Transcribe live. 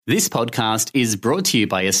This podcast is brought to you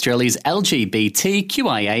by Australia's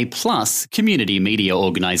LGBTQIA+ community media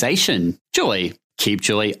organisation, Joy. Keep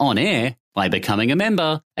Joy on air by becoming a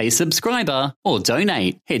member, a subscriber, or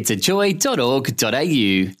donate. Head to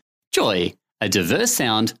joy.org.au. Joy, a diverse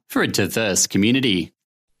sound for a diverse community.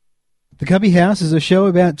 The Cubby House is a show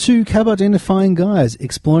about two cub-identifying guys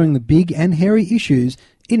exploring the big and hairy issues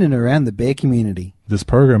in and around the bear community. This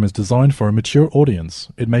program is designed for a mature audience.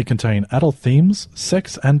 It may contain adult themes,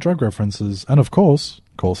 sex and drug references, and of course,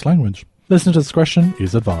 coarse language. Listener discretion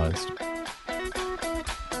is advised.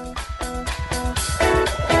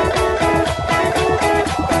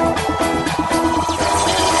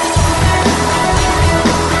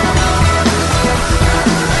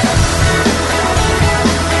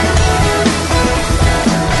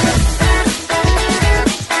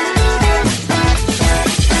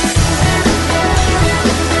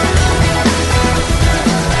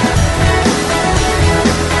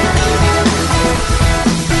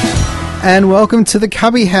 And welcome to the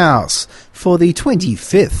Cubby House for the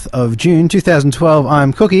 25th of June 2012.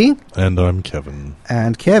 I'm Cookie. And I'm Kevin.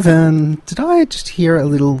 And Kevin, did I just hear a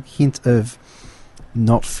little hint of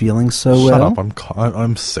not feeling so well? Shut up,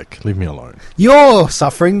 I'm sick. Leave me alone. You're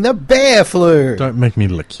suffering the bear flu. Don't make me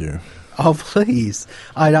lick you. Oh, please.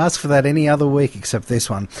 I'd ask for that any other week except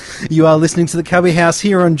this one. You are listening to the Cubby House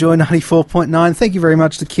here on Joy 94.9. Thank you very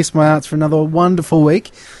much to Kiss My Arts for another wonderful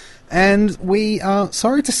week. And we are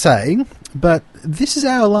sorry to say, but this is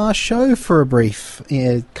our last show for a brief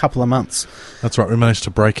couple of months. That's right, we managed to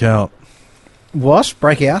break out. What?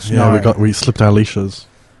 Break out? Yeah, no. we slipped our leashes.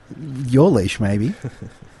 Your leash, maybe.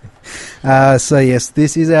 So yes,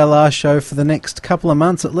 this is our last show for the next couple of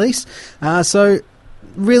months at least. So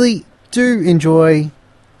really do enjoy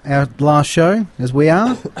our last show, as we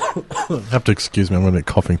are. Have to excuse me, I'm going to be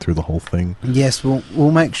coughing through the whole thing. Yes, we'll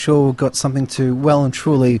make sure we've got something to well and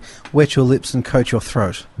truly wet your lips and coat your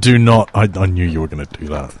throat. Do not, I knew you were going to do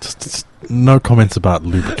that. Just no comments about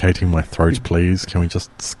lubricating my throat, please. Can we just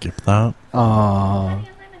skip that? Aww.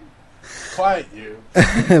 Quiet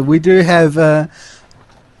you. We do have a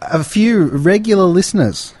few regular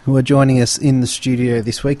listeners who are joining us in the studio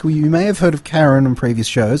this week. You may have heard of Karen on previous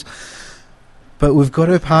shows, but we've got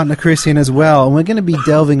her partner Chris in as well, and we're going to be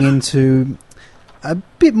delving into a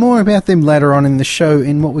bit more about them later on in the show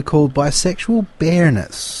in what we call bisexual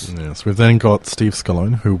bareness. Yes, we've then got Steve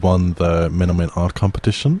Scalone, who won the Men on Men art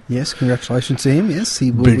competition. Yes, congratulations to him. Yes, he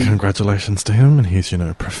will. Big congratulations to him and his,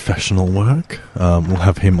 professional work. We'll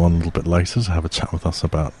have him on a little bit later to have a chat with us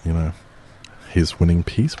about, his winning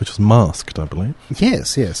piece, which was Masked, I believe.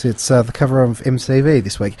 Yes, it's the cover of MTV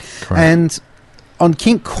this week. Correct. And on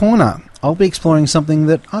Kink Corner, I'll be exploring something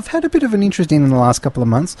that I've had a bit of an interest in the last couple of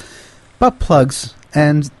months, butt plugs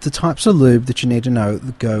and the types of lube that you need to know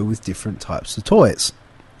that go with different types of toys.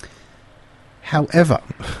 However,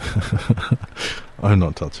 I'm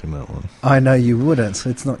not touching that one. I know you wouldn't,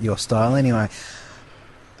 so it's not your style anyway.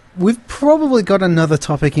 We've probably got another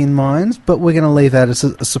topic in mind, but we're going to leave that as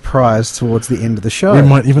a surprise towards the end of the show. We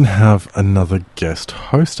might even have another guest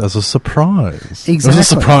host as a surprise. Exactly. It was a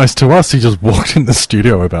surprise to us. He just walked in the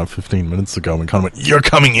studio about 15 minutes ago and kind of went, "You're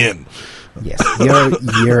coming in." Yes,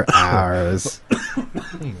 you're ours.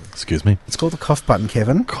 Excuse me. It's called the cough button,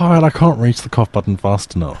 Kevin. Quiet, I can't reach the cough button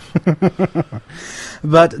fast enough.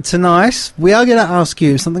 But tonight, we are going to ask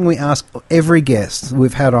you something we ask every guest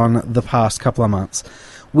we've had on the past couple of months.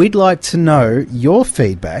 We'd like to know your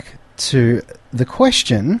feedback to the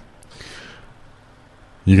question.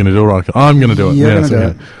 You're going to do it, right? I'm going to do it. You're going to do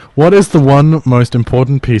it. What is the one most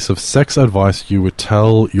important piece of sex advice you would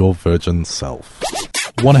tell your virgin self?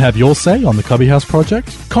 Want to have your say on the Cubby House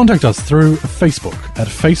project? Contact us through Facebook at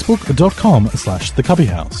facebook.com/The Cubby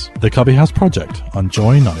House. The Cubby House Project on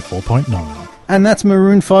Joy 94.9. And that's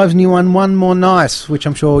Maroon 5's new one More Night, which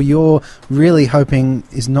I'm sure you're really hoping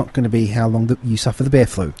is not going to be how long you suffer the bear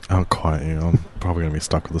flu. Oh, quite. I'm probably going to be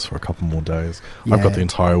stuck with this for a couple more days. Yeah. I've got the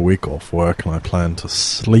entire week off work and I plan to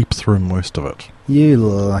sleep through most of it. You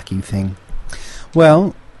lucky thing.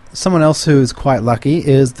 Well, someone else who is quite lucky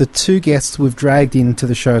is the two guests we've dragged into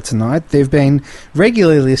the show tonight. They've been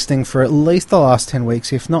regularly listening for at least the last 10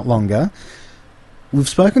 weeks, if not longer. We've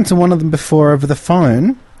spoken to one of them before over the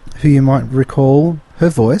phone, who you might recall her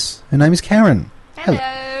voice. Her name is Karen.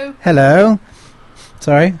 Hello. Hello.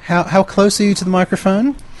 Sorry, how close are you to the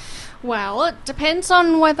microphone? Well, it depends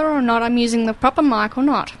on whether or not I'm using the proper mic or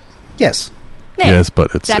not. Yes. There. Yes,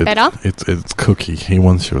 but it's better? It's Cookie. He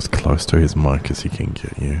wants you as close to his mic as he can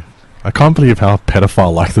get you. I can't believe how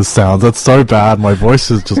pedophile-like this sounds. That's so bad. My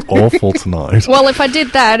voice is just awful tonight. Well, if I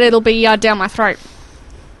did that, it'll be down my throat.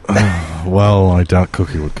 Well, I doubt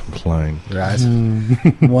Cookie would complain. Right.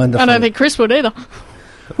 Wonderful. I don't think Chris would either.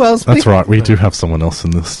 Well, That's right, we do have someone else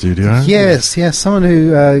in the studio. Yes, someone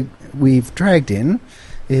who we've dragged in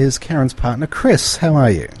is Karen's partner, Chris. How are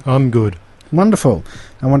you? I'm good. Wonderful.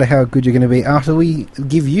 I wonder how good you're going to be after we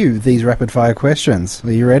give you these rapid-fire questions.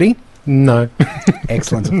 Are you ready? No.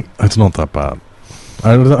 Excellent. It's not that bad.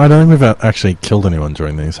 I don't think we've actually killed anyone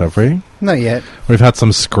during these, have we? Not yet. We've had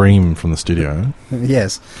some scream from the studio.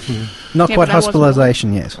 Yes. Not Yeah, quite but that wasn't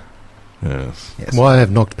hospitalisation yet. Yes. Yes. Well, I have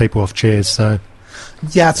knocked people off chairs, so...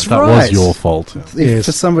 Yeah, that's That right. was your fault. If Yes.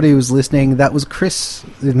 for somebody who's listening, that was Chris.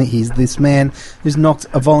 He's this man who's knocked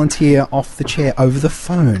a volunteer off the chair over the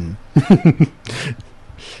phone.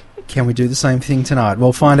 Can we do the same thing tonight?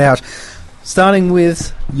 We'll find out. Starting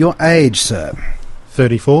with your age, sir.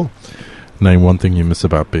 34. Name one thing you miss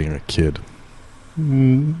about being a kid.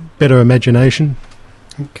 Better imagination.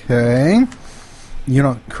 Okay. You're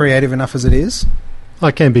not creative enough as it is? I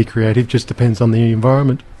can be creative, just depends on the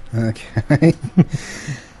environment. Okay.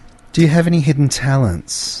 Do you have any hidden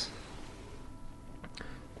talents?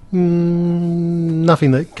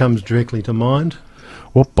 Nothing that comes directly to mind.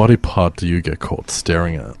 What body part do you get caught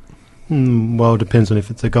staring at? Well, it depends on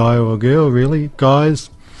if it's a guy or a girl, really. Guys,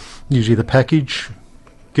 usually the package.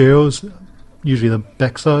 Girls, usually the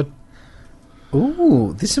backside.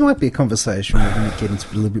 Ooh, this might be a conversation we're going to get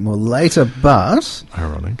into a little bit more later, but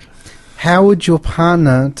Ironic. how would your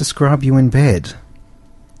partner describe you in bed?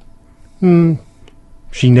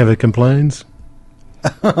 She never complains.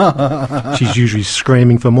 She's usually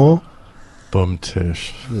screaming for more. Bum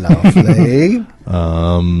tish. Lovely.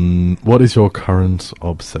 What is your current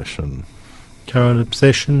obsession? Current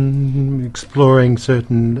obsession, exploring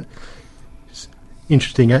certain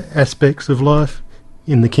interesting aspects of life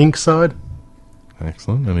in the kink side.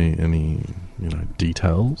 Excellent. Any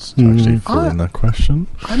details to actually fill in that question?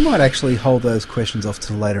 I might actually hold those questions off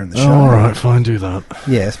till later in the show. All right, fine, do that.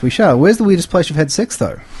 Yes, we shall. Where's the weirdest place you've had sex,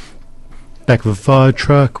 though? Back of a fire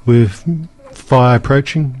truck with fire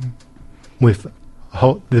approaching, with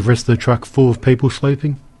the rest of the truck full of people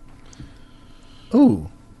sleeping.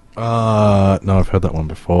 Ooh. No, I've heard that one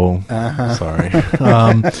before. Uh-huh. Sorry.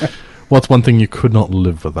 What's one thing you could not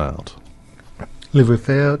live without? Live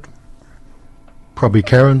without. Probably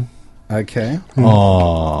Karen. Okay.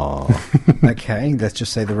 Oh, Okay, let's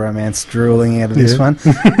just say the romance drooling out of this Yeah. one.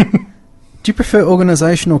 Do you prefer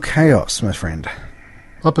organisation or chaos, my friend?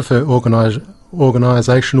 I prefer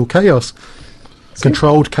organisational chaos.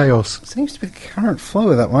 Controlled chaos. Seems to be the current flow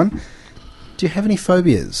of that one. Do you have any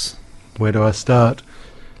phobias? Where do I start?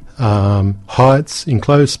 Heights,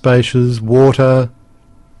 enclosed spaces, water,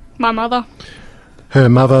 My mother. her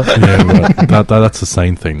mother. yeah, but that's the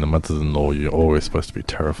same thing. The mothers-in-law you're always supposed to be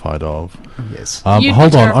terrified of. Yes. You'd be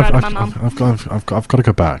Hold on, terrified of my mum. I've got to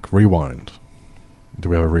go back. Rewind. Do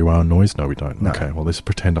we have a rewind noise? No, we don't. No. Okay, well, let's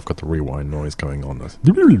pretend I've got the rewind noise going on.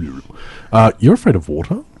 You're afraid of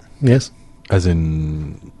water? Yes. As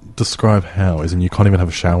in, describe how? As in, you can't even have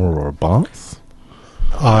a shower or a bath?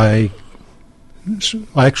 I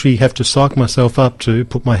actually have to psych myself up to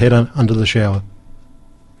put my head under the shower.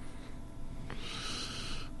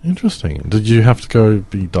 Interesting. Did you have to go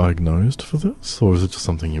be diagnosed for this, or is it just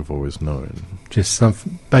something you've always known? Just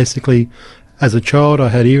basically, as a child, I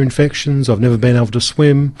had ear infections. I've never been able to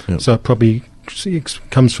swim, Yep. so it probably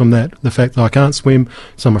comes from that. The fact that I can't swim,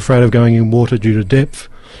 so I'm afraid of going in water due to depth.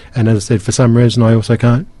 And as I said, for some reason, I also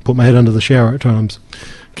can't put my head under the shower at times.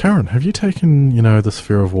 Karen, have you taken, this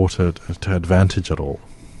fear of water to advantage at all?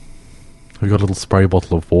 Have you got a little spray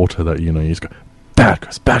bottle of water that, you just go,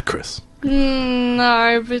 bad Chris.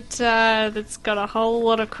 No, but that's got a whole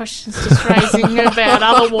lot of questions just raising about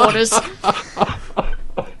other waters.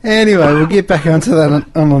 Anyway, we'll get back onto that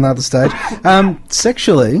on another stage.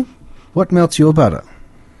 Sexually, what melts your butter?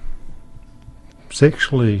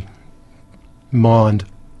 Sexually, mind,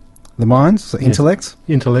 The mind? So Yes. intellect?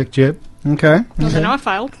 intellect, yep. Okay. Well, then I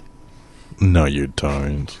failed. No, you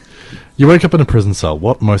don't. You wake up in a prison cell.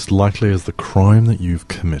 What most likely is the crime that you've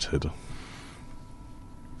committed?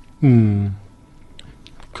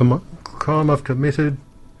 Crime I've committed.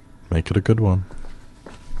 Make it a good one.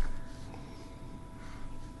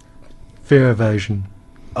 Fare evasion.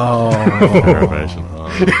 Oh, Fair evasion.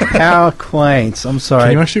 how quaint. I'm Can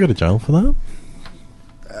sorry. you actually go to jail for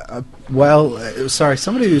that? Well, sorry,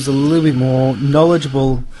 somebody who's a little bit more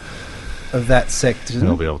knowledgeable of that sector.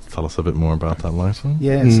 You'll be able to tell us a bit more about that later.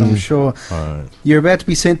 Yes, I'm sure. Alright. You're about to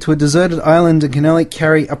be sent to a deserted island and can only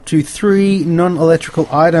carry up to 3 non-electrical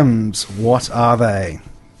items. What are they?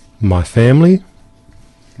 My family.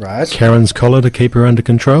 Right. Karen's collar to keep her under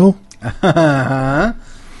control. Uh-huh.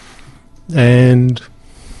 And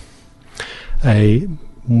a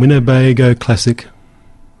Winnebago Classic.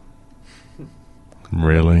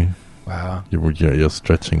 Really? Wow. You're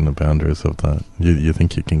stretching the boundaries of that. You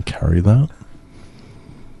think you can carry that?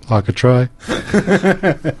 I could try.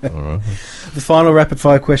 All right. The final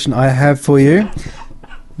rapid-fire question I have for you.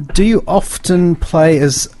 Do you often play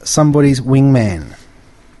as somebody's wingman?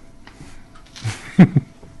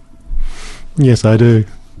 Yes, I do.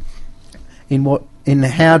 In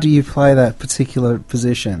how do you play that particular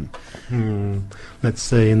position? Let's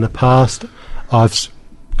see. In the past, I've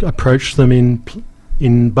approached them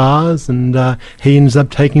in bars, and he ends up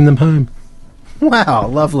taking them home. Wow,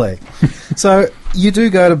 lovely. So, you do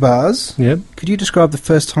go to bars. Yep. Could you describe the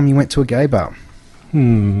first time you went to a gay bar?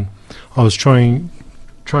 I was trying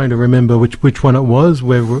to remember which one it was,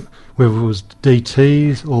 whether it was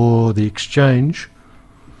DT's or the Exchange.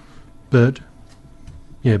 But,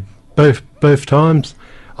 yeah, both times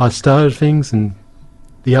I started things and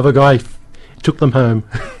the other guy took them home.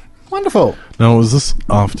 Wonderful. Now, was this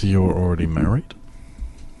after you were already married?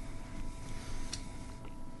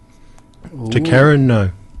 To Karen,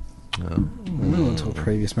 no. To a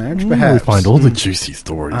previous marriage, We perhaps. find all the juicy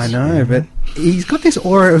stories. I know, but he's got this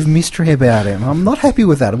aura of mystery about him. I'm not happy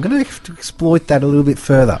with that. I'm going to have to exploit that a little bit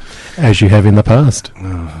further. As you have in the past.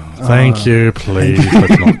 Thank you, please.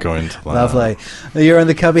 Let's not go into that. Lovely. You're in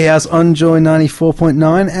the Cubby House on Joy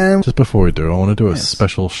 94.9, and Just before we do, I want to do a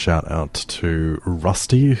special shout out to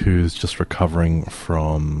Rusty, who's just recovering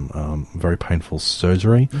from very painful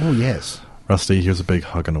surgery. oh yes, Rusty, here's a big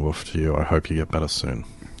hug and a woof to you. I hope you get better soon.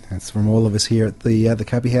 that's from all of us here at the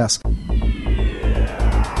Cubby House.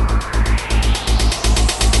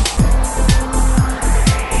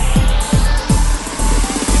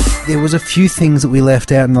 There was a few things that we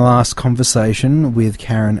left out in the last conversation with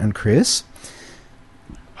Karen and Chris.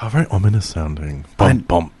 How very ominous sounding. Bum,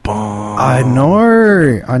 bum, bum. I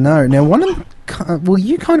know. Now, one of them, well,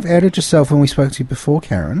 you kind of outed yourself when we spoke to you before,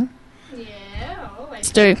 Karen. Yeah, I always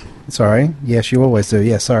do. Sorry. Yes, you always do.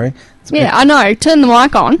 Yeah, sorry. It's a Yeah, I know. Turn the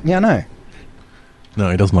mic on. bit- yeah, I know.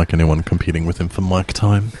 No, he doesn't like anyone competing with him for mic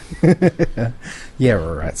time. Yeah,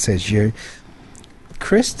 right, says you.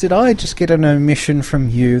 Chris, did I just get an omission from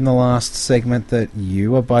you in the last segment that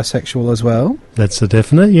you are bisexual as well? That's a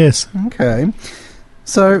definite yes. Okay.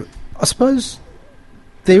 So, I suppose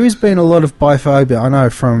there has been a lot of biphobia, I know,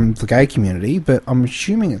 from the gay community, but I'm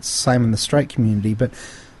assuming it's the same in the straight community. But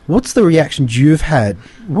what's the reactions you've had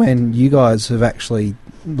when you guys have actually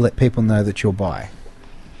let people know that you're bi?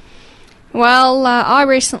 Well, I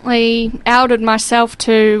recently outed myself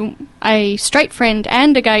to a straight friend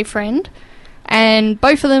and a gay friend, and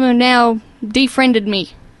both of them have now defriended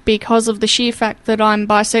me because of the sheer fact that I'm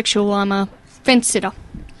bisexual. I'm a fence sitter.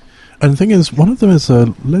 And the thing is, one of them is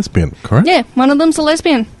a lesbian, correct? Yeah, one of them's a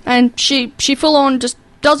lesbian, and she full on just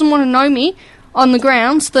doesn't want to know me on the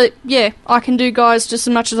grounds that, yeah, I can do guys just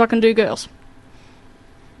as much as I can do girls.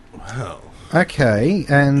 Wow. Okay,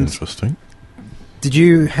 and Interesting. did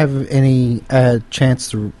you have any chance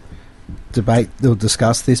to debate or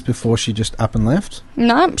discuss this before she just up and left?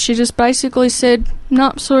 No, she just basically said,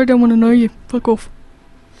 no, sorry, I don't want to know you. Fuck off.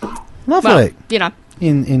 Lovely. Well, you know.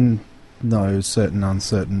 In no certain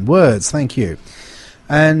uncertain words, thank you.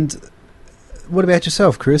 And what about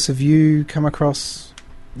yourself, Chris? Have you come across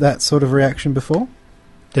that sort of reaction before?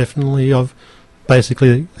 Definitely.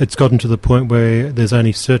 It's gotten to the point where there's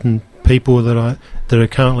only certain people that are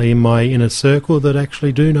currently in my inner circle that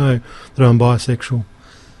actually do know that I'm bisexual.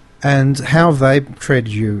 And how have they treated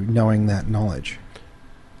you knowing that knowledge?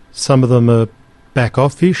 Some of them are back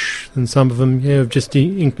off-ish, and some of them, have just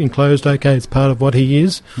enclosed, okay, it's part of what he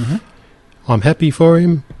is. Mm-hmm. I'm happy for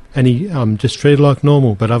him, and I'm just treated like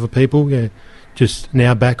normal. But other people, just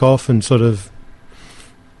now back off and sort of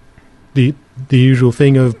the usual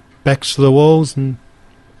thing of backs to the walls. And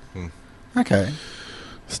Okay.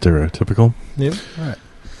 Stereotypical. yep. Right.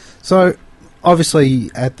 So,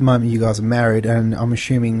 obviously, at the moment you guys are married, and I'm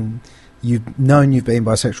assuming you've known you've been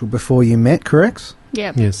bisexual before you met, correct?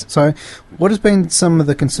 Yeah. Yes. So, what has been some of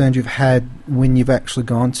the concerns you've had when you've actually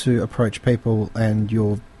gone to approach people and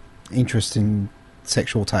your interest in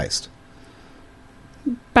sexual taste?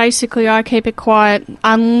 Basically, I keep it quiet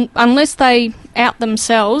unless they out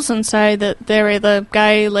themselves and say that they're either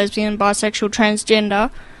gay, lesbian, bisexual, transgender.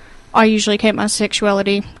 I usually keep my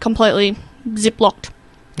sexuality completely zip-locked.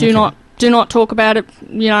 Do not talk about it.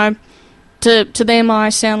 You know, to them, I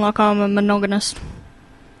sound like I'm a monogamist.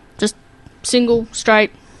 Just single,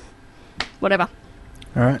 straight, whatever.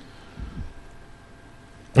 All right.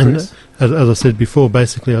 And Chris? as I said before,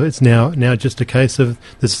 basically it's now just a case of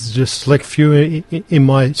this is just select few in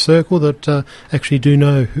my circle that actually do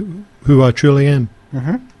know who I truly am.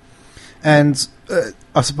 Mm-hmm. And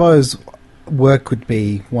I suppose work could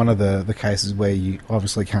be one of the cases where you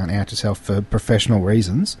obviously can't out yourself for professional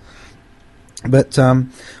reasons. But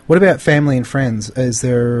what about family and friends? Is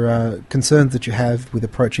there concerns that you have with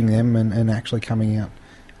approaching them and actually coming out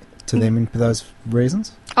to them for those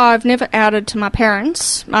reasons? I've never outed to my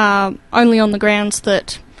parents, only on the grounds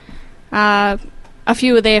that a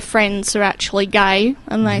few of their friends are actually gay,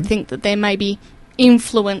 and they think that there may be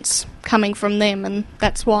influence coming from them, and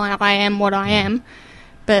that's why I am what I am.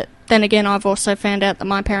 But then again, I've also found out that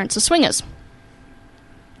my parents are swingers.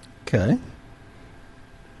 Okay.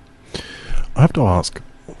 I have to ask,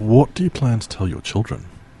 what do you plan to tell your children?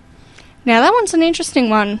 Now, that one's an interesting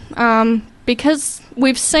one, because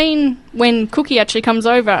we've seen when Cookie actually comes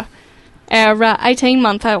over, our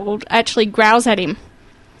 18-month-old actually growls at him.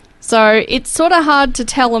 So it's sort of hard to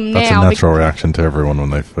tell them now. That's a natural reaction to everyone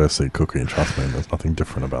when they first see Cookie, and trust me, there's nothing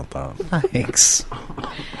different about that. Thanks.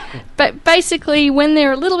 But basically, when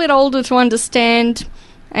they're a little bit older to understand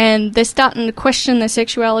and they're starting to question their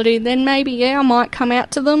sexuality, then maybe, yeah, I might come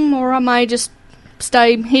out to them, or I may just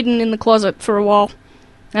stay hidden in the closet for a while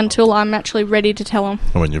until I'm actually ready to tell them.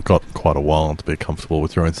 I mean, you've got quite a while to be comfortable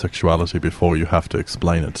with your own sexuality before you have to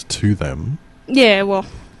explain it to them. Yeah, well,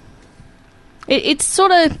 it's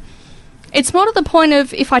sort of... It's more to the point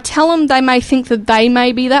of, if I tell them, they may think that they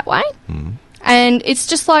may be that way. And it's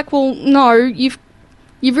just like, well, no, you've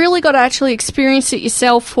really got to actually experience it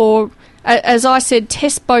yourself, or, as I said,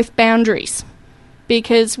 test both boundaries.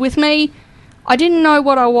 Because with me, I didn't know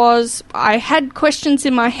what I was. I had questions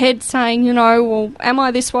in my head saying, well, am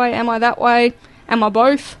I this way? Am I that way? Am I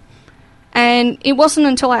both? And it wasn't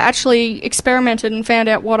until I actually experimented and found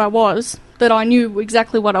out what I was that I knew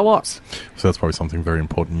exactly what I was. So that's probably something very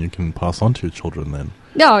important you can pass on to your children then.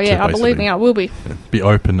 Oh, yeah, believe me, I will be. Be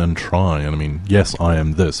open and try. And I mean, yes, I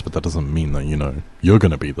am this, but that doesn't mean that, you're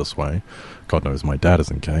going to be this way. God knows my dad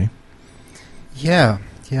isn't gay. Yeah.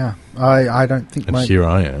 I don't think and here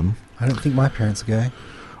I am. I don't think my parents are gay.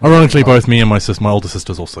 Ironically, both me and my older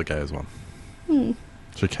sister's also gay as well.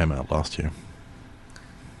 She came out last year.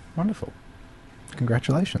 Wonderful.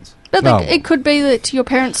 Congratulations. But it could be that your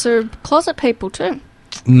parents are closet people too.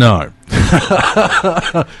 No.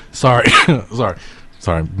 Sorry.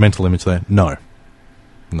 Mental image there. No.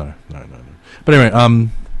 But anyway,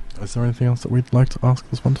 is there anything else that we'd like to ask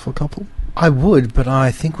this wonderful couple? I would, but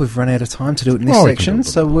I think we've run out of time to do it in this section,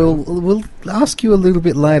 so we'll ask you a little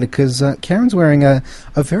bit later, because Karen's wearing a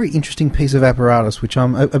very interesting piece of apparatus, which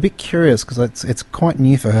I'm a bit curious, because it's quite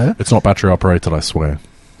new for her. It's not battery operated, I swear.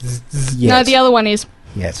 Yes. No, the other one is.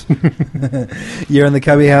 Yes. You're in the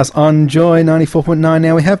Cubby House on Joy 94.9.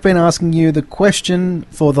 Now, we have been asking you the question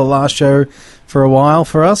for the last show for a while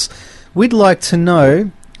for us. We'd like to know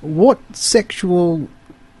what sexual...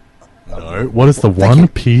 No, what is the one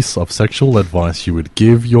piece of sexual advice you would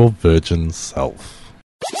give your virgin self?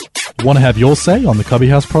 Want to have your say on the Cubby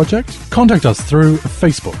House project? Contact us through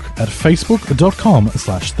Facebook at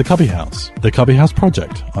facebook.com/The Cubby House. The Cubby House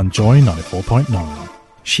project on Joy 94.9.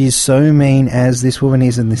 She's so mean as this woman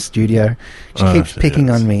is in this studio. She keeps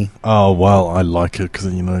picking on me. Oh, well, I like it because,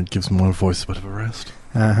 it gives my voice a bit of a rest.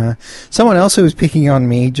 Someone else who was picking on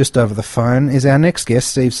me just over the phone is our next guest,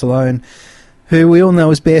 Steve Salone, who we all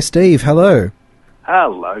know as Bear Steve. Hello.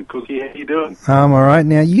 Hello, Cookie. How you doing? I'm all right.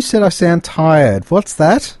 Now, you said I sound tired. What's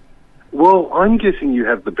that? Well, I'm guessing you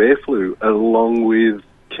have the bear flu along with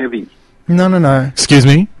Kevy. No. Excuse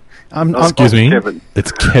me? Excuse me? Kevin.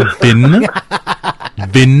 It's Kevin.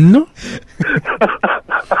 Vin.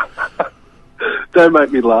 Don't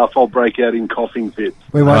make me laugh. I'll break out in coughing fits.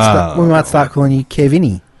 We might start calling you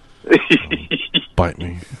Kevinny. Bite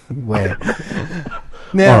me. Where?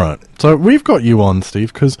 Now, all right. So we've got you on,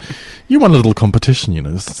 Steve, because you won a little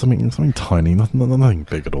competition. Something tiny, nothing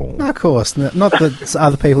big at all. No, of course, not that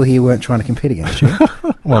other people here weren't trying to compete against you.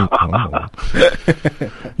 Well,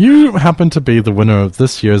 you happen to be the winner of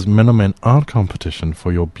this year's Menomen Art Competition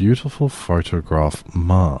for your beautiful photograph,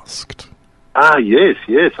 Masked.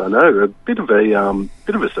 Yes, I know. A bit of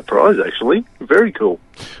a surprise, actually. Very cool.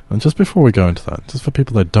 And just before we go into that, just for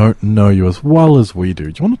people that don't know you as well as we do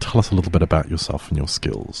you want to tell us a little bit about yourself and your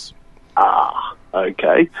skills?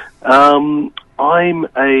 Okay. I'm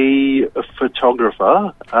a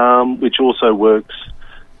photographer, which also works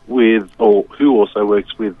with, or who also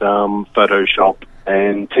works with Photoshop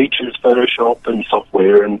and teaches Photoshop and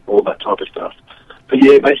software and all that type of stuff. But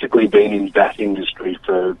yeah, basically been in that industry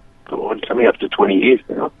for coming up to 20 years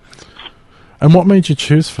now. And what made you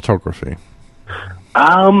choose photography?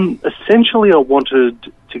 Essentially, I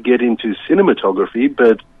wanted to get into cinematography,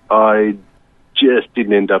 but I just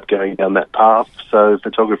didn't end up going down that path, so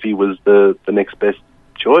photography was the next best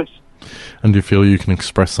choice. And do you feel you can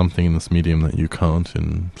express something in this medium that you can't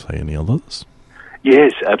in, say, any others?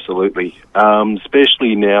 Yes, absolutely.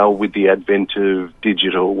 Especially now with the advent of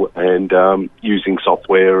digital and using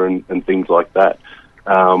software and things like that.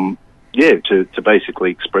 To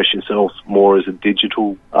basically express yourself more as a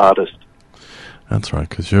digital artist. That's right,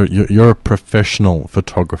 because you're a professional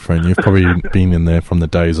photographer, and you've probably been in there from the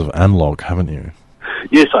days of analog, haven't you?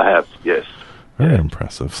 Yes, I have. Yes. Very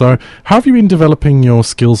impressive. So, how have you been developing your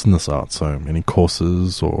skills in this art? So, any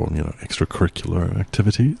courses or extracurricular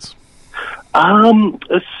activities?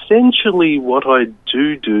 Essentially, what I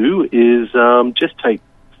do is just take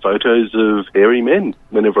photos of hairy men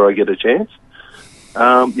whenever I get a chance.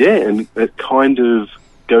 And it kind of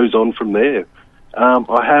goes on from there.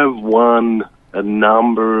 I have won a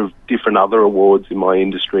number of different other awards in my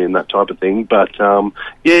industry and that type of thing, but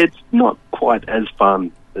it's not quite as fun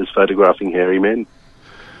as photographing hairy men.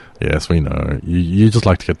 Yes, we know. You just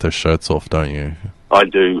like to get those shirts off, don't you? I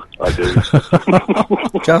do.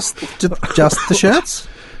 Just the shirts?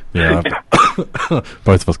 Yeah.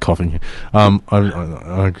 Both of us coughing here.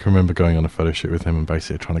 I remember going on a photo shoot with him and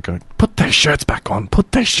basically trying to go, put their shirts back on.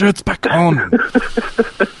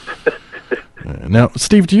 Now,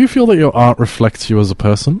 Steve, do you feel that your art reflects you as a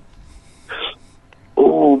person?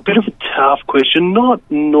 Oh, bit of a tough question. Not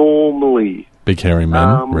normally. Big hairy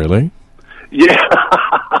men, really? Yeah.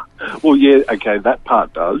 Well, yeah, okay, that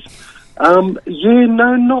part does. No,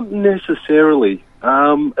 not necessarily.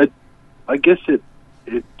 I guess it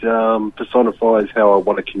personifies how I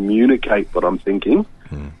want to communicate what I'm thinking,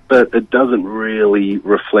 but it doesn't really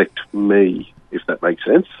reflect me, if that makes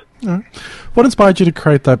sense. Right. What inspired you to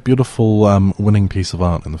create that beautiful winning piece of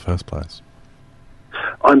art in the first place?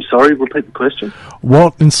 I'm sorry, repeat the question.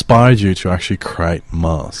 What inspired you to actually create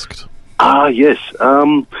Masked? Yes.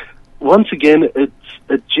 Once again, it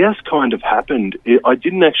just kind of happened. I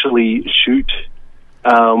didn't actually shoot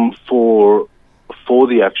for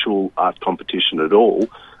the actual art competition at all.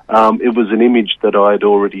 It was an image that I had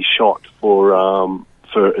already shot for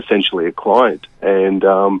essentially a client, and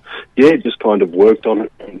just kind of worked on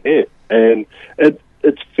it from there. And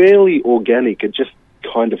it's fairly organic. It just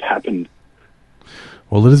kind of happened.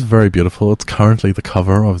 Well, it is very beautiful. It's currently the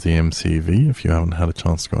cover of the MCV. If you haven't had a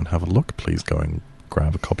chance to go and have a look, please go and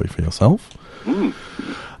grab a copy for yourself.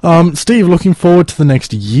 Steve, looking forward to the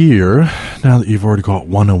next year, now that you've already got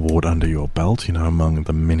one award under your belt, among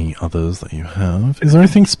the many others that you have. Is there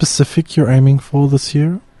anything specific you're aiming for this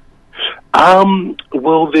year?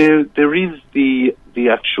 Well, there is the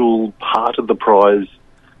actual part of the prize,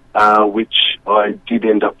 which I did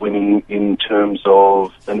end up winning in terms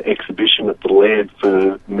of an exhibition at the Laird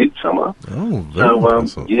for Midsummer. Oh, very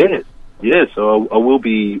impressive. So I will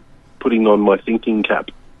be putting on my thinking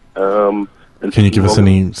cap. Can you give us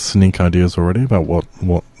any sneak ideas already about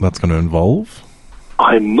what that's going to involve?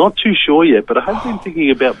 I'm not too sure yet, but I have been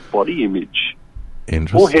thinking about body image.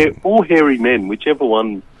 Interesting. Or hairy men, whichever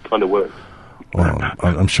one kind of works. Well,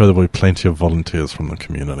 I'm sure there will be plenty of volunteers from the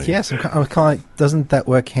community. Yes, doesn't that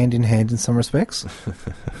work hand in hand in some respects?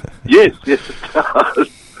 Yes, it does.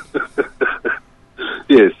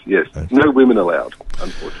 Yes. Okay. No women allowed,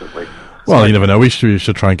 unfortunately. Well, you never know. We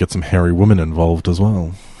should try and get some hairy women involved as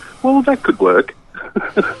well. Well, that could work.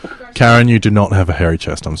 Karen, you do not have a hairy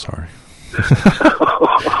chest, I'm sorry.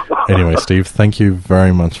 Anyway, Steve, thank you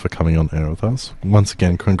very much for coming on air with us. Once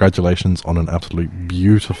again, congratulations on an absolutely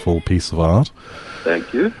beautiful piece of art.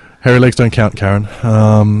 Thank you. Hairy legs don't count, Karen.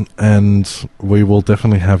 And we will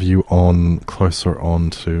definitely have you on closer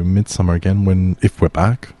on to Midsummer again if we're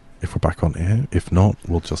back. If we're back on air. If not,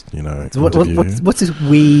 we'll just, What's this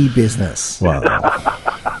wee business? Well,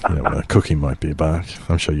 Cookie might be back.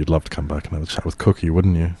 I'm sure you'd love to come back and have a chat with Cookie,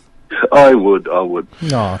 wouldn't you? I would.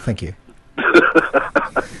 No, thank you.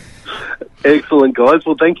 Excellent, guys.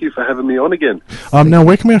 Well, thank you for having me on again. Now,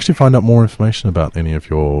 where can we actually find out more information about any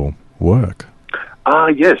of your work?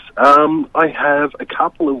 Yes. I have a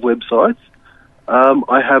couple of websites.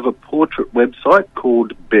 I have a portrait website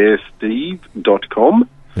called bearsteve.com.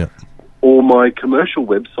 Yeah. Or my commercial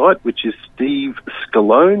website, which is Steve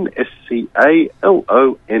Scalone, SCALONE.com.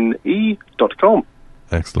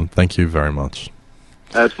 Excellent. Thank you very much.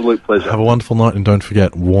 Absolute pleasure. Have a wonderful night, and don't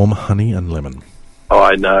forget warm honey and lemon. Oh,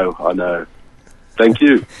 I know. Thank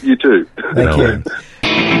you. You too. Thank you.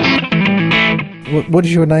 What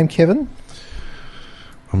is your name, Kevin?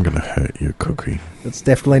 I'm going to hurt you, Cookie. It's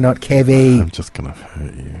definitely not Kevy. I'm just going to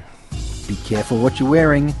hurt you. Be careful what you're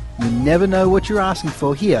wearing. You never know what you're asking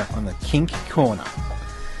for here on the Kink Corner.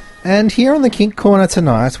 And here on the Kink Corner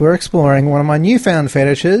tonight, we're exploring one of my newfound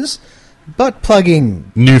fetishes, butt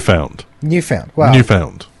plugging. Newfound. Wow.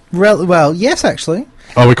 Newfound. Well, yes, actually.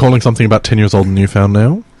 Are we calling something about 10 years old and newfound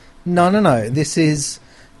now? No. This is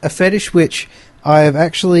a fetish which I have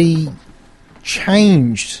actually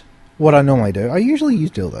changed what I normally do. I usually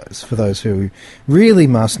use dildos for those who really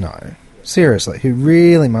must know. Seriously, who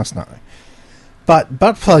really must know. But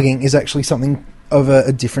butt plugging is actually something of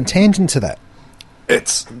a different tangent to that.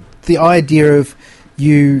 It's the idea of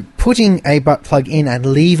you putting a butt plug in and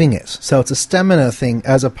leaving it. So it's a stamina thing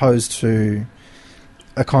as opposed to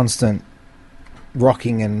a constant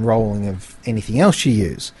rocking and rolling of anything else you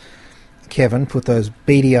use. Kevin, put those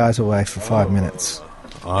beady eyes away for 5 minutes.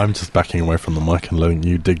 I'm just backing away from the mic and letting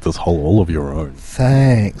you dig this hole all of your own.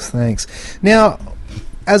 Thanks. Now,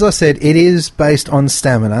 as I said, it is based on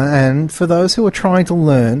stamina, and for those who are trying to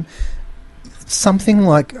learn, something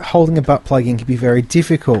like holding a butt plug in can be very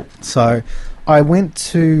difficult. So I went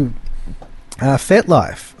to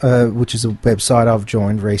FetLife, which is a website I've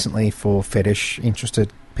joined recently for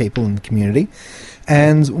fetish-interested people in the community,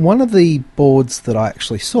 and one of the boards that I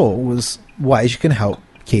actually saw was ways you can help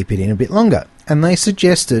keep it in a bit longer, and they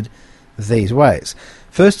suggested these ways.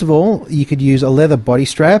 First of all, you could use a leather body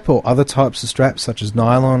strap or other types of straps such as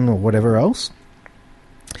nylon or whatever else.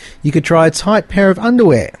 You could try a tight pair of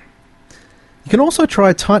underwear. You can also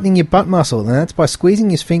try tightening your butt muscle, and that's by squeezing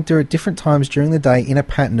your sphincter at different times during the day in a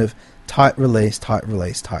pattern of tight release, tight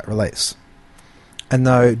release, tight release. And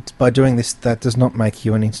though by doing this, that does not make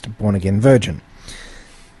you an instant born-again virgin.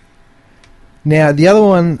 Now, the other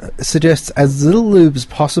one suggests as little lube as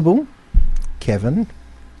possible. Kevin?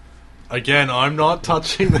 Again, I'm not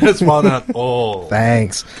touching this one at all.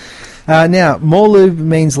 Thanks. Now, more lube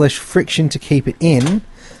means less friction to keep it in,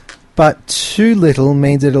 but too little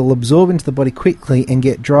means it'll absorb into the body quickly and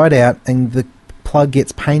get dried out, and the plug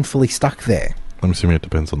gets painfully stuck there. I'm assuming it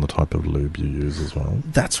depends on the type of lube you use as well.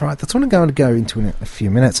 That's right. That's what I'm going to go into in a few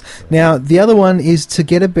minutes. Now, the other one is to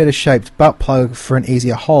get a better shaped butt plug for an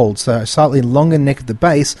easier hold. So a slightly longer neck at the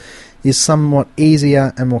base is somewhat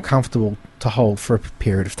easier and more comfortable to hold for a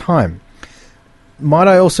period of time. Might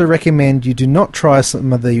I also recommend you do not try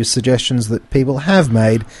some of the suggestions that people have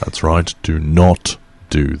made. That's right. Do not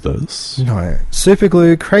do this. No. Super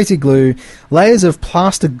glue, crazy glue, layers of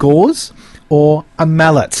plaster gauze, or a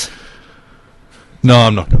mallet. No,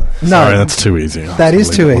 I'm not going to. No. Sorry, that's too easy. That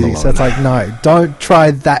is too easy. So it's like, no, don't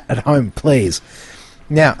try that at home, please.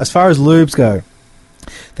 Now, as far as lubes go,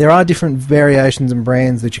 there are different variations and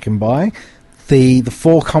brands that you can buy. The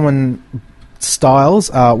four common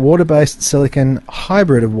styles are water-based, silicone,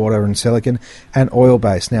 hybrid of water and silicone, and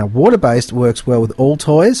oil-based. Now, water-based works well with all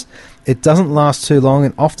toys. It doesn't last too long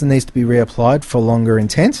and often needs to be reapplied for longer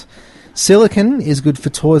intent. Silicone is good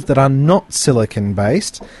for toys that are not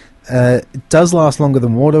silicone-based. It does last longer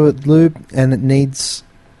than water lube, and it needs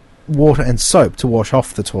water and soap to wash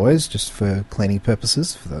off the toys, just for cleaning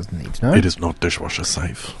purposes, for those who need to know. It is not dishwasher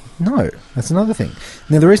safe. No, that's another thing.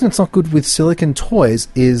 Now, the reason it's not good with silicone toys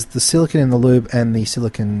is the silicone in the lube and the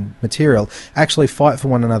silicone material actually fight for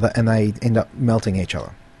one another, and they end up melting each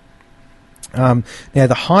other. Now,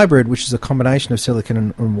 the hybrid, which is a combination of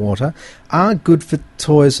silicone and water, are good for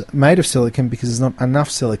toys made of silicone because there's not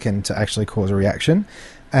enough silicone to actually cause a reaction.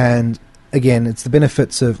 And again, it's the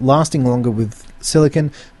benefits of lasting longer with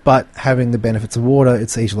silicone, but having the benefits of water.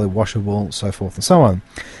 It's easily washable, so forth and so on.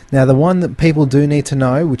 Now, the one that people do need to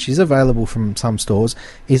know, which is available from some stores,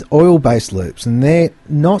 is oil-based lubes, and they're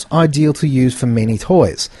not ideal to use for many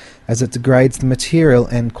toys, as it degrades the material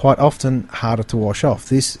and quite often harder to wash off.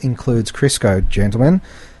 This includes Crisco, gentlemen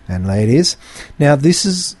and ladies. Now, this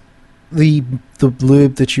is the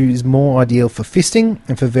lube that is more ideal for fisting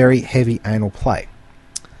and for very heavy anal play.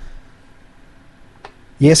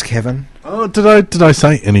 Yes, Kevin. Oh, did I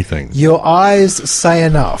say anything? Your eyes say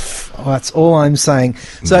enough. That's all I'm saying.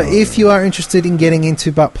 So if you are interested in getting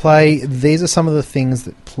into butt play, these are some of the things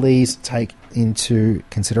that please take into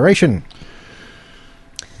consideration.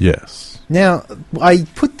 Yes. Now, I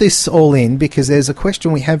put this all in because there's a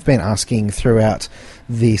question we have been asking throughout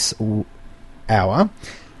this hour.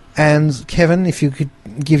 And, Kevin, if you could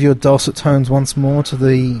give your dulcet tones once more to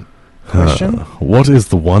the question. What is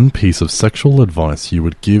the one piece of sexual advice you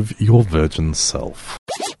would give your virgin self?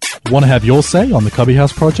 Want to have your say on the Cubby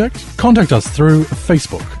House project? Contact us through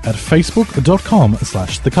Facebook at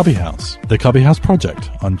facebook.com/thecubbyhouse. The Cubby House project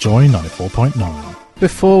on Joy 94.9.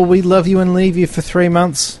 Before we love you and leave you for 3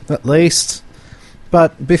 months, at least.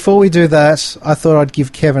 But before we do that, I thought I'd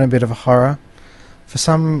give Kevin a bit of a horror. For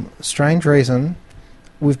some strange reason,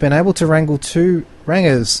 we've been able to wrangle 2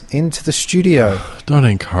 Rangas into the studio. Don't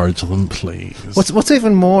encourage them, please. What's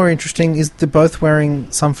even more interesting is they're both wearing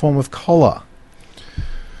some form of collar.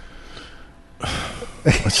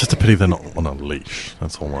 It's just a pity they're not on a leash.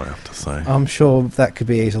 That's all I have to say. I'm sure that could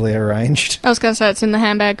be easily arranged. I was going to say it's in the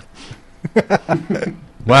handbag.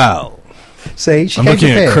 Well, See, she I'm came looking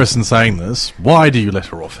at prepared. Chris and saying this. Why do you let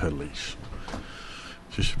her off her leash?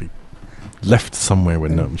 She should be left somewhere where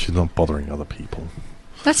she's not bothering other people.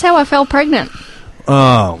 That's how I fell pregnant.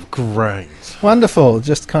 Oh, great. Wonderful.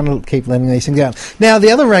 Just kind of keep letting these things out. Now,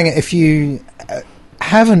 the other Ranga, if you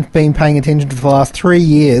haven't been paying attention for the last 3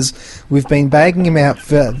 years, we've been bagging him out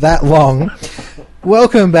for that long.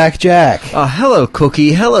 Welcome back, Jack. Oh, hello,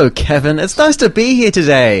 Cookie. Hello, Kevin. It's nice to be here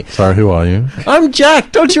today. Sorry, who are you? I'm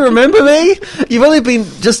Jack. Don't you remember me? You've only been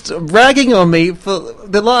just ragging on me for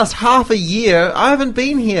the last half a year. I haven't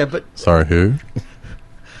been here, but... Sorry, who?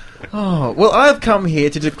 Oh, well, I've come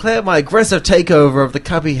here to declare my aggressive takeover of the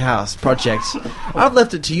Cubby House project. I've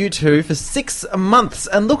left it to you two for 6 months,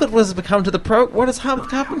 and look at what has become to the what has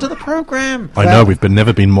happened to the program. I know, we've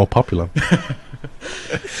never been more popular.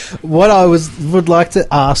 What I would like to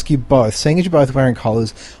ask you both, seeing as you're both wearing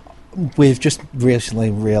collars, we've just recently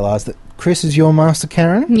realised that Chris is your master,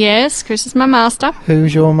 Karen. Yes, Chris is my master.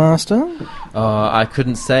 Who's your master? I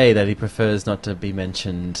couldn't say that he prefers not to be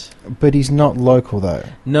mentioned. But he's not local, though.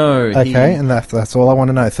 No. Okay, and that's all I want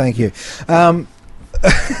to know. Thank you. What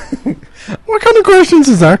kind of questions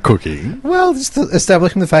is that, Cookie? Well, just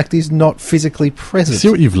establishing the fact he's not physically present. See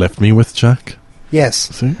what you've left me with, Jack? Yes.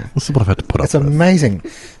 See? This is what I've had to put It's up with. amazing.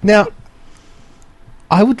 Now,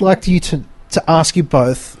 I would like you to ask you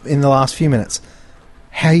both in the last few minutes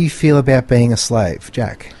how you feel about being a slave,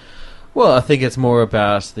 Jack. Well, I think it's more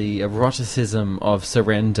about the eroticism of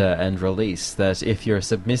surrender and release, that if you're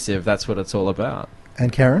submissive, that's what it's all about.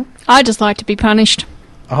 And Karen? I just like to be punished.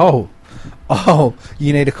 Oh,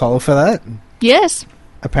 you need a collar for that? Yes.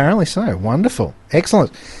 Apparently so. Wonderful.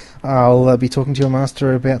 Excellent. I'll be talking to your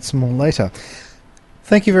master about some more later.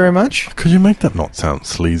 Thank you very much. Could you make that not sound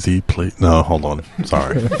sleazy, please? No, hold on.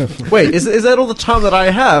 Sorry. Wait, is that all the time that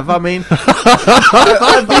I have? I mean,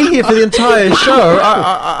 I've been here for the entire show.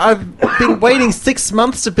 I've been waiting 6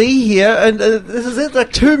 months to be here, and this is it,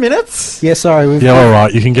 like 2 minutes? Yeah, sorry. Yeah, all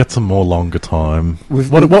right. You can get some more longer time.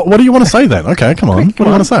 What do you want to say then? Okay, come on. What do you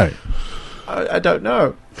want to say? I don't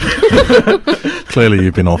know. Clearly,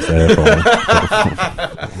 you've been off there for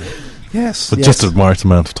Yes. for yes. just a right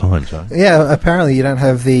amount of time, Jack. Yeah, apparently you don't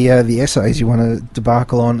have the essays you want to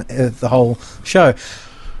debacle on the whole show.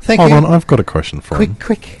 Thank Hold you. on, I've got a question for him.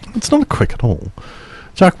 Quick. It's not quick at all.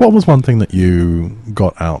 Jack, what was one thing that you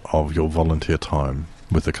got out of your volunteer time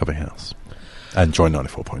with the Cubby House and Joy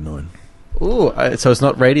 94.9? Ooh, so it's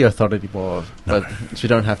not Radiothon anymore, but we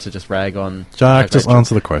don't have to just rag on... Jack, just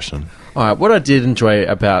answer the question. All right, what I did enjoy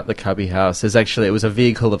about the Cubby House is actually it was a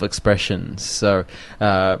vehicle of expression. So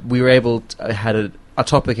we were able to had a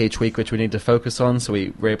topic each week which we need to focus on, so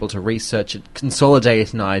we were able to research it,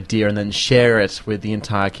 consolidate an idea, and then share it with the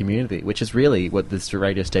entire community, which is really what this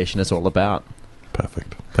radio station is all about.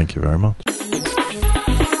 Perfect. Thank you very much.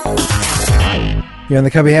 You're in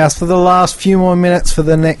the Cubby House for the last few more minutes for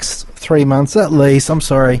the next 3 months at least. I'm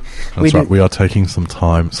sorry. That's right. We are taking some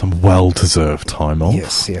time, some well-deserved time off.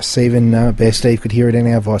 Yes. Even Bear Steve could hear it in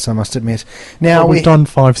our voice, I must admit. Now We've done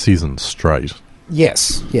 5 seasons straight.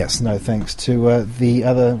 Yes. No thanks to the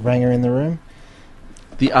other Ranger in the room.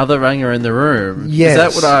 The other Ranga in the room? Yes. Is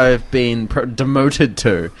that what I've been demoted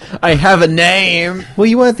to? I have a name! Well,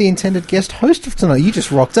 you weren't the intended guest host of tonight. You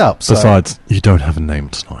just rocked up. So. Besides, you don't have a name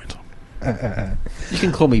tonight. You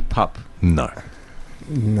can call me Pup. No,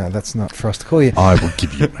 that's not for us to call you. I will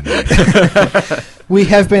give you a name. We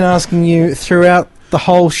have been asking you throughout the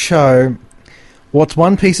whole show, what's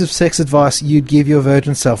one piece of sex advice you'd give your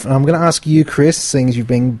virgin self? And I'm going to ask you, Chris, seeing as you've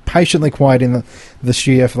been patiently quiet in the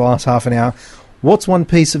studio for the last half an hour, what's one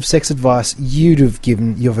piece of sex advice you'd have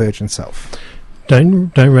given your virgin self?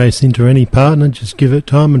 Don't race into any partner. Just give it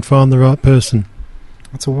time and find the right person.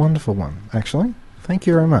 That's a wonderful one, actually. Thank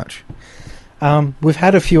you very much. We've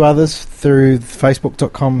had a few others through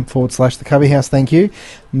facebook.com/The Cubby House. Thank you.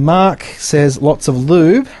 Mark says lots of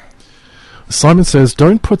lube. Simon says,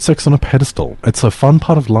 don't put sex on a pedestal. It's a fun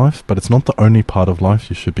part of life, but it's not the only part of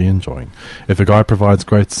life you should be enjoying. If a guy provides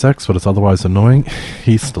great sex but it's otherwise annoying,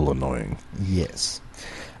 he's still annoying. Yes.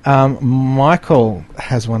 Michael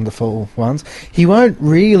has wonderful ones. He won't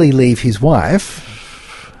really leave his wife.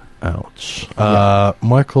 Ouch.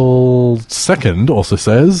 Michael II also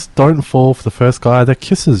says, don't fall for the first guy that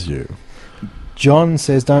kisses you. John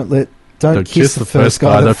says, don't kiss the first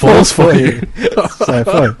guy guy that falls for you.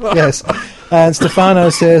 you. Yes. And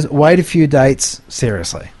Stefano says, wait a few dates.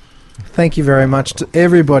 Seriously. Thank you very much to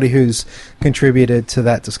everybody who's contributed to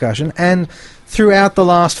that discussion and throughout the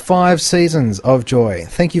last 5 seasons of Joy.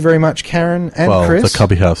 Thank you very much, Karen and Chris. The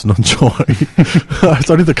Cubby House, not Joy. It's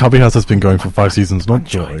only the Cubby House that's been going for 5 seasons, not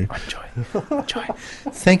Joy. Joy.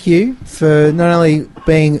 Thank you for not only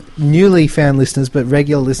being newly found listeners, but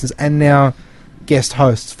regular listeners and now guest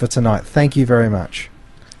hosts for tonight. Thank you very much.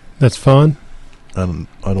 That's fine. And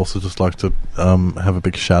I'd also just like to have a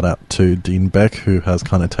big shout out to Dean Beck, who has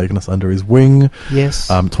kind of taken us under his wing. Yes.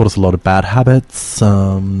 Taught us a lot of bad habits.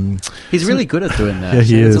 He's really good at doing that. Yeah,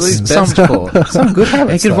 he It's is. what he's best for. Some good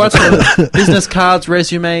habits. He can write some business cards,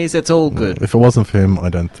 resumes, it's all good. If it wasn't for him, I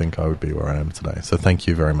don't think I would be where I am today. So thank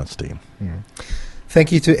you very much, Dean.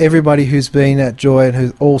 Thank you to everybody who's been at Joy and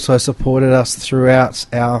who's also supported us throughout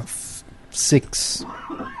our 3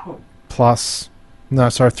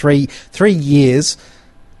 years,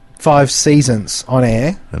 5 seasons on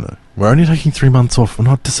air. I know. We're only taking 3 months off. We're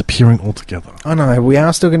not disappearing altogether. I know. We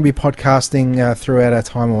are still going to be podcasting throughout our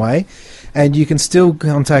time away. And you can still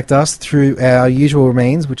contact us through our usual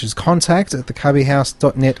means, which is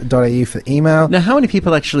contact@thecubbyhouse.net.au for email. Now, how many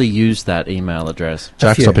people actually use that email address?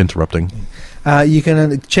 Jack, few. stop interrupting. You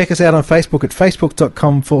can check us out on Facebook at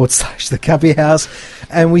facebook.com/The Cubby House.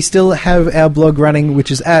 And we still have our blog running, which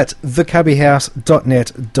is at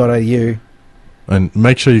thecubbyhouse.net.au. And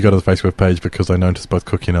make sure you go to the Facebook page, because I noticed both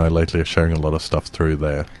Cookie and I lately are sharing a lot of stuff through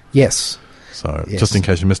there. Yes. So Yes. just in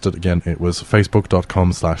case you missed it again, it was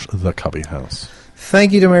facebook.com/The Cubby House.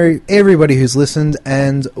 Thank you to everybody who's listened,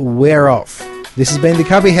 and we're off. This has been The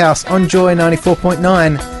Cubby House on Joy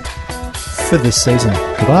 94.9 for this season.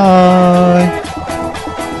 Goodbye.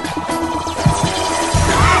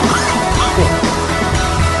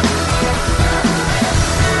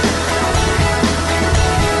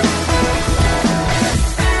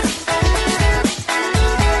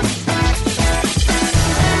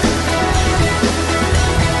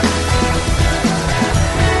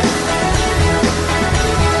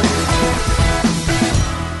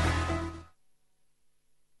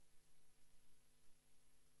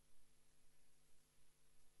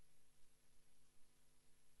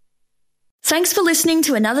 Thanks for listening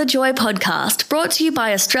to another Joy podcast brought to you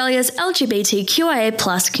by Australia's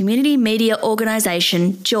LGBTQIA+ community media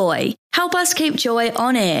organisation, Joy. Help us keep Joy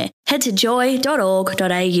on air. Head to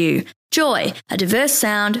joy.org.au. Joy, a diverse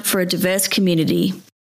sound for a diverse community.